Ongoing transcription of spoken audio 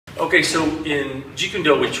Okay, so in Jeet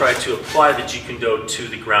Kune we try to apply the Jeet Kune to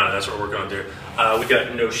the ground, and that's what we're working on there. We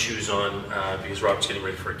got no shoes on because Robert's getting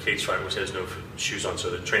ready for a cage fight, which has no shoes on,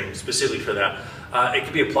 so they're training specifically for that. It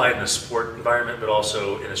can be applied in a sport environment, but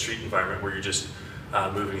also in a street environment where you're just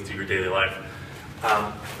moving through your daily life.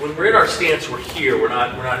 When we're in our stance, we're here. We're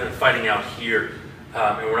not fighting out here,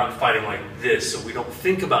 and we're not fighting like this. So we don't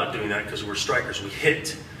think about doing that because we're strikers. We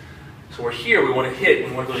hit. So we're here, we want to hit,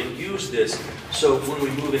 we want to really use this. So when we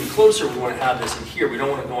move in closer, we want to have this in here. We don't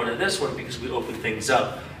want to go into this one because we open things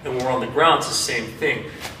up. And when we're on the ground, it's the same thing.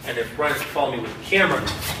 And if Brian can follow me with the camera,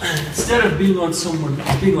 instead of being on someone,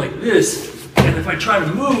 being like this, and if I try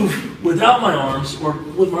to move without my arms, or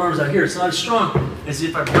with my arms out here, it's not as strong as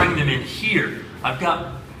if I bring them in here. I've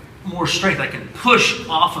got more strength. I can push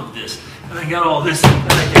off of this. And I got all this,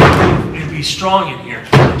 and I can move and be strong in here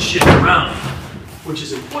and shift around, which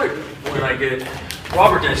is important when I get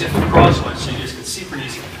Robert down. He's in the crosswise, so you guys can see pretty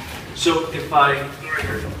easy. So if I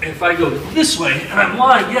go this way, and I'm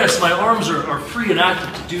lying, yes, my arms are free and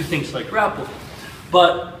active to do things like grapple,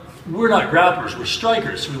 but we're not grapplers, we're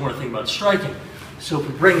strikers, so we want to think about striking. So if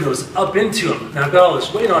we bring those up into him, now I've got all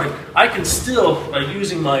this weight on him, I can still, by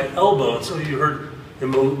using my elbow, and some of you heard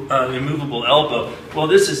immovable elbow, well,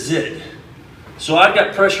 this is it. So I've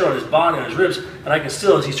got pressure on his body, on his ribs, and I can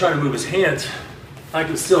still, as he's trying to move his hands, I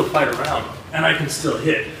can still fight around, and I can still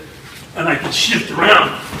hit, and I can shift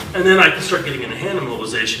around, and then I can start getting into hand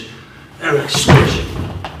immobilization, and I switch,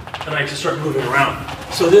 and I can start moving around.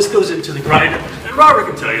 So this goes into the grinder, and Robert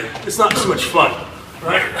can tell you, it's not so much fun,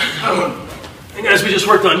 right? And guys, we just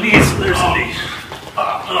worked on knees, so there's the knee.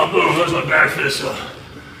 Oh, boom, there's my back fist. So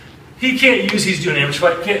he can't use, he's doing amateur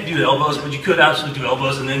fight, can't do the elbows, but you could absolutely do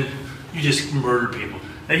elbows, and then you just murder people.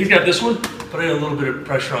 Now he's got this one, but I got a little bit of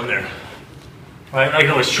pressure on there. Right? I can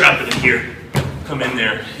always trap it in here, come in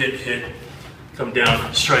there, hit, come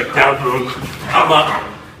down, strike down, boom, come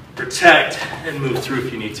up, protect, and move through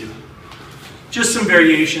if you need to. Just some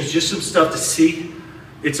variations, just some stuff to see.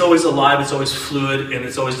 It's always alive, it's always fluid, and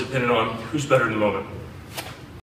it's always dependent on who's better in the moment.